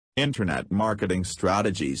Internet marketing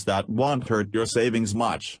strategies that won't hurt your savings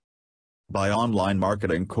much. By Online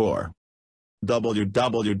Marketing Core.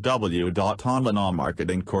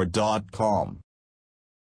 www.onlinemarketingcore.com.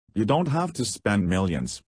 You don't have to spend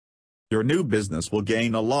millions. Your new business will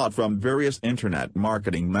gain a lot from various internet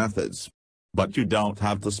marketing methods. But you don't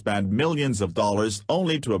have to spend millions of dollars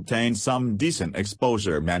only to obtain some decent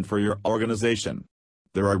exposure meant for your organization.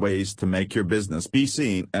 There are ways to make your business be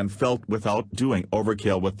seen and felt without doing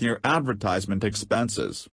overkill with your advertisement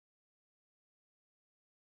expenses.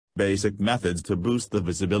 Basic methods to boost the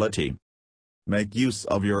visibility. Make use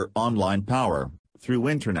of your online power through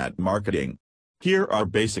internet marketing. Here are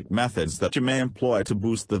basic methods that you may employ to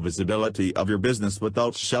boost the visibility of your business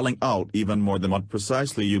without shelling out even more than what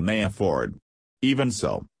precisely you may afford. Even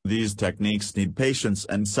so, these techniques need patience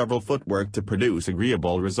and several footwork to produce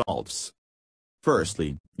agreeable results.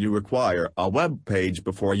 Firstly, you require a web page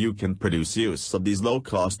before you can produce use of these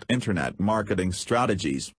low-cost internet marketing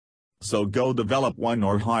strategies. So go develop one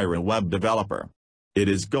or hire a web developer. It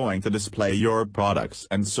is going to display your products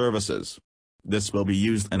and services. This will be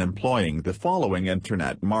used in employing the following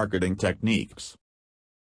internet marketing techniques.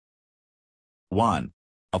 1.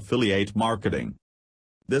 Affiliate marketing.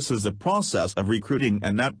 This is a process of recruiting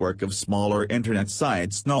a network of smaller internet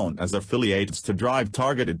sites known as affiliates to drive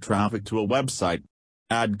targeted traffic to a website.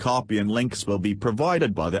 Ad copy and links will be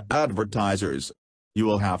provided by the advertisers. You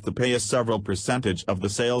will have to pay a several percentage of the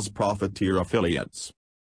sales profit to your affiliates.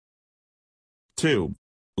 2.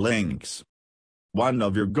 Links. One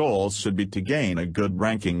of your goals should be to gain a good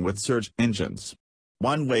ranking with search engines.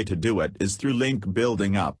 One way to do it is through link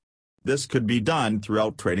building up. This could be done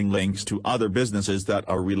throughout trading links to other businesses that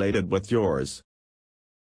are related with yours.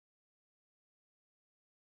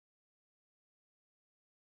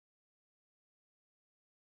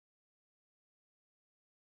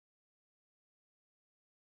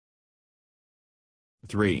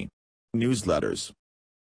 Three. Newsletters.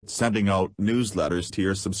 Sending out newsletters to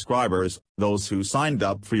your subscribers, those who signed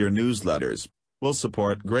up for your newsletters, will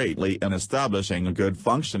support greatly in establishing a good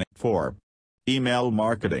functioning. 4. Email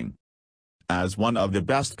marketing. As one of the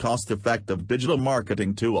best cost-effective digital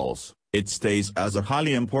marketing tools, it stays as a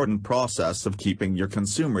highly important process of keeping your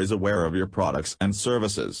consumers aware of your products and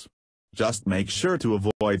services. Just make sure to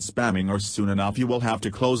avoid spamming or soon enough you will have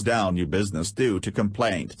to close down your business due to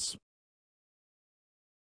complaints.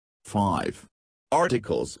 5.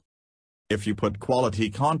 Articles. If you put quality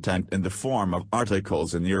content in the form of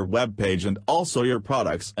articles in your web page and also your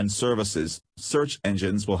products and services, search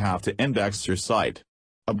engines will have to index your site.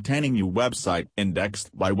 Obtaining your website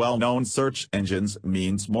indexed by well-known search engines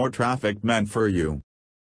means more traffic meant for you.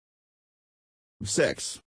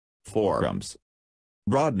 6. Forums.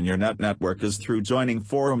 Broaden your network is through joining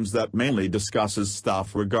forums that mainly discusses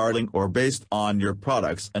stuff regarding or based on your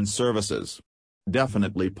products and services.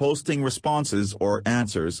 Definitely posting responses or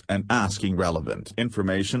answers and asking relevant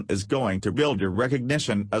information is going to build your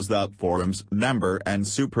recognition as that forum's member and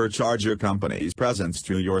supercharge your company's presence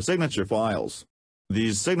through your signature files.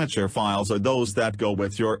 These signature files are those that go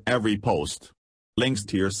with your every post. Links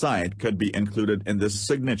to your site could be included in this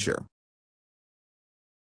signature.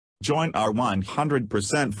 Join our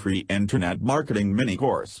 100% free Internet Marketing Mini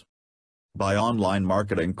Course. By Online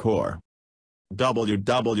Marketing Core.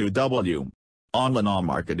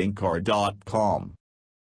 www.onlinemarketingcore.com